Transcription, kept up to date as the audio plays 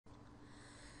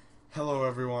Hello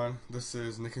everyone, this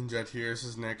is Nick and Jet here. This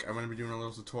is Nick. I'm going to be doing a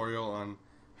little tutorial on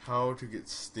how to get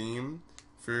Steam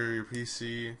for your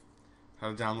PC,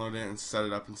 how to download it and set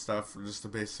it up and stuff, for just the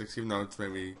basics, even though it's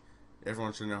maybe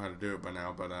everyone should know how to do it by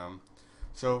now.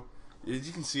 So as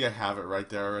you can see, I have it right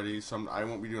there already, so I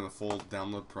won't be doing the full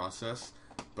download process.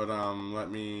 But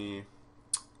let me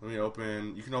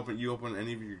open. You open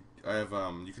any of your. I have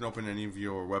You can open any of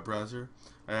your web browser.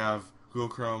 I have Google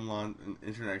Chrome,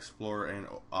 Internet Explorer, and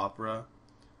Opera,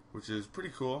 which is pretty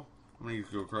cool. I'm gonna use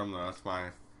Google Chrome though. That's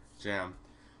my jam.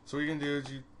 So what you can do is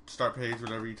you start page,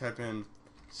 whatever. You type in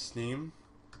Steam,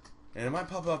 and it might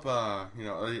pop up. I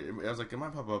was like, it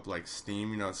might pop up like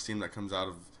Steam. Steam that comes out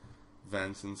of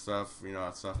vents and stuff.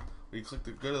 That stuff. You go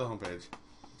to the home page,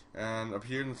 and up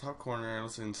here in the top corner, it'll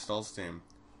say Install Steam.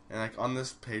 And like on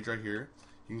this page right here,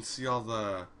 you can see all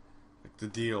the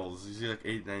deals. You see like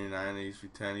 $8.99, it used to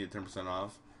be 10, you get 10%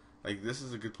 off. Like this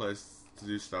is a good place to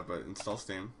do stuff, but install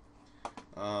Steam.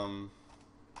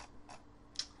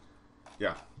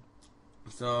 Yeah.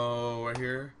 So right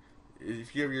here,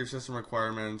 if you have your system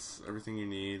requirements, everything you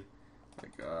need,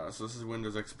 so this is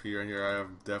Windows XP right here. I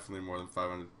have definitely more than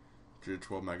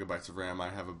 512 megabytes of RAM. I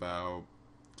have about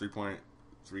 3.3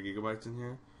 gigabytes in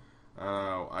here.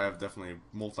 I have definitely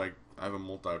I have a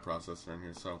multi-processor in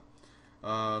here, so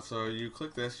you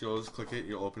click this, you'll just click it,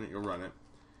 you'll open it, you'll run it,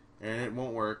 and it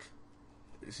won't work.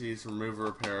 You see, it's remove or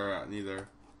repair, neither.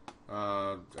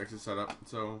 Exit setup.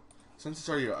 So since it's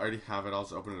I already have it, I'll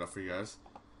just open it up for you guys.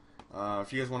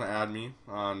 If you guys want to add me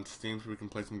on Steam so we can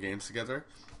play some games together,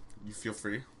 you feel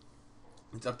free.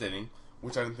 It's updating,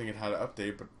 which I didn't think it had to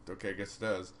update, but okay, I guess it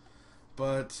does.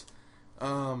 But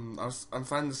I'm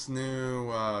finding this new,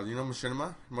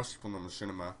 Machinima? Most people know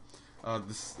Machinima.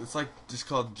 It's like just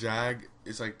called Jag.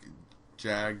 It's like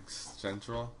Jag's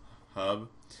Central Hub,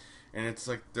 and it's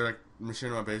like they're like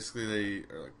Machinima. Basically,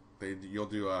 you'll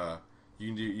be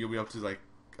able to like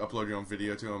upload your own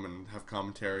video to them and have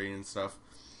commentary and stuff.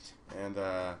 And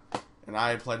I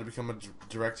applied to become a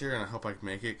director, and I hope I can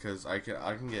make it because I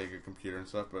can get a good computer and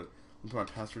stuff. But I'm put my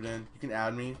password in. You can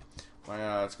add me.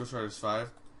 My it's Ghostwriters5.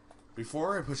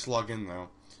 Before I push login though,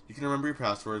 you can remember your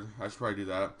password. I should probably do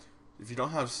that. If you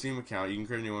don't have a Steam account, you can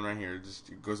create a new one right here.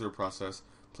 Just go through a process.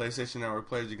 PlayStation Network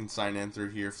players, you can sign in through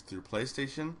here through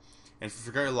PlayStation. And if you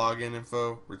forgot your login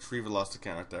info, retrieve a lost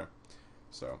account right there.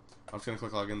 So I'm just gonna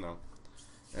click login though.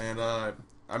 And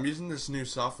I'm using this new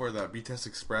software that BTS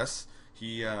Express.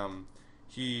 He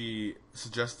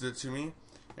suggested it to me,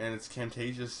 and it's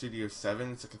Camtasia Studio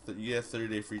 7. It's like you get a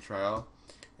 30-day free trial,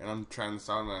 and I'm trying this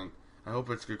out, and I hope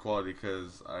it's good quality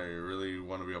because I really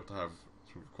want to be able to have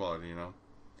some good quality,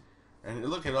 And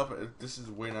look it up. This is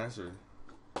way nicer.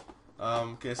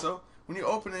 Okay, so when you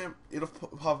open it, it'll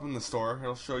pop up in the store.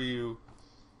 It'll show you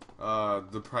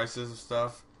the prices of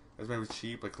stuff. It's maybe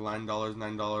cheap, like $9, $9,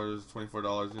 $24.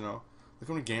 Look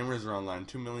how many gamers are online.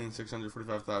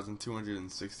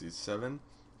 2,645,267.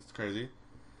 It's crazy.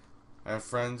 I have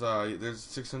friends. There's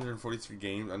 643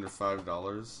 games under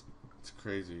 $5. It's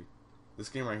crazy. This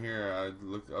game right here, I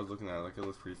was looking at it, like it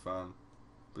looks pretty fun.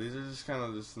 But these are just kind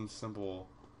of just some simple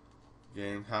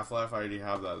game. Half-Life, I already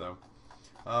have that though.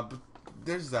 But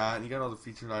there's that, and you got all the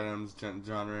featured items,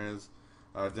 genres,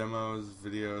 demos,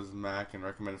 videos, Mac, and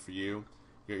recommended for you.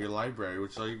 You got your library,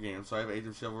 which is all your games. So I have Age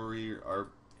of Chivalry, or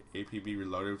APB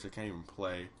Reloaded, which I can't even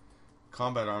play.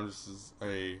 Combat Arms is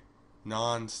a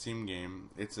non-Steam game.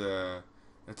 You can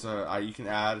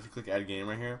add, if you click Add Game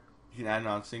right here, you can add a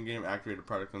non-Steam game, activate a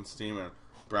product on Steam, and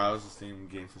browse the Steam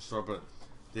game for store. But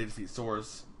They Defeat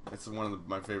Source, it's one of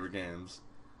my favorite games.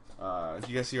 If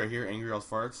you guys see right here, Angry All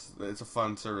Farts, it's a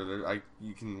fun server.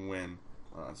 You can win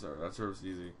on that server. That server's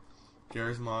easy.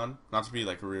 Garry's Mod, not to be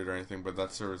like rude or anything, but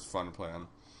that server's fun to play on.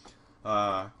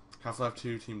 Half-Life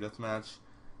 2 Team Deathmatch.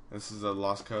 This is a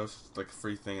Lost Coast, it's like a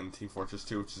free thing in Team Fortress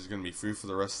 2, which is going to be free for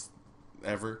the rest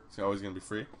ever. It's always going to be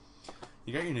free.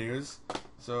 You got your news,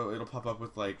 so it'll pop up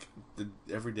with like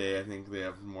every day. I think they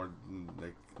have more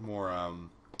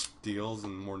deals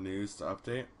and more news to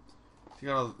update. You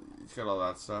got all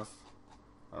that stuff.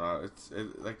 Like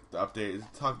the update.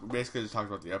 Basically just talks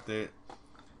about the update.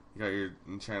 You got your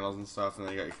channels and stuff, and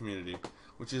then you got your community,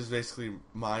 which is basically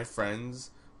my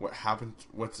friends. What happened?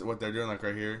 What they're doing? Like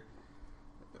right here.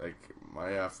 Like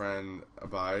my friend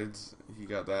Abides, he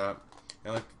got that.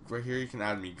 And like right here, you can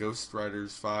add me,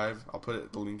 Ghostwriters5. I'll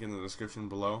put the link in the description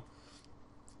below.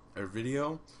 A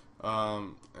video.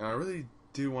 And I really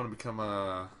do want to become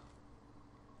a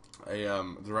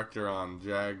director on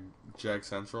Jag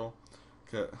Central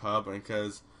Hub,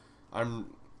 because I've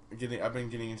been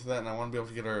getting into that, and I want to be able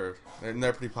to get her. And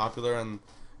they're pretty popular, and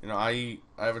You know, I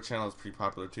have a channel that's pretty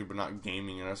popular too, but not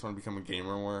gaming, and I just want to become a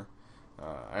gamer more.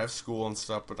 I have school and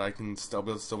stuff, but I can still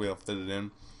be able to fit it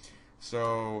in.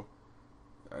 So,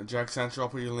 Jack Central, I'll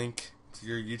put your link to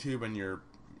your YouTube and you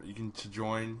can to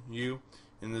join you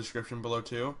in the description below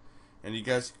too. And you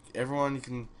guys, everyone, you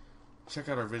can check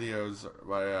out our videos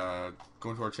by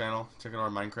going to our channel. Check out our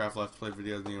Minecraft Let's Play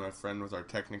videos, me and my friend with our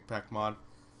Technic Pack mod.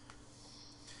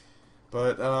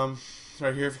 But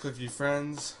right here, if you click view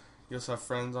friends, you also have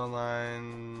friends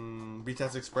online.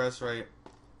 BTS Express right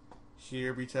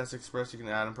here. BTS Express, you can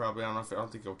add him probably. I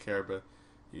don't think he'll care, but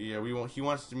yeah, he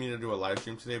wants me to do a live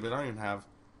stream today, but I don't even have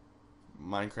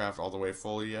Minecraft all the way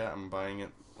fully yet. I'm buying it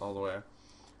all the way.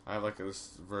 I have like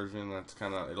this version that's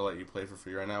kind of, it'll let you play for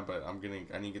free right now, but I need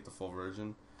to get the full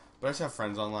version. But I just have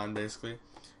friends online basically,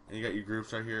 and you got your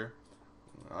groups right here.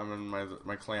 I'm in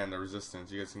my clan, the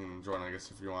Resistance. You guys can join, I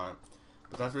guess, if you want.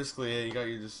 But that's basically it. You got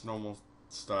your just normal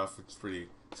stuff. It's pretty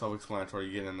self-explanatory.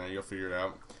 You get in there, you'll figure it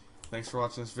out. Thanks for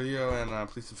watching this video, and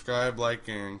please subscribe, like,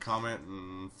 and comment,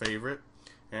 and favorite.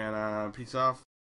 And peace off.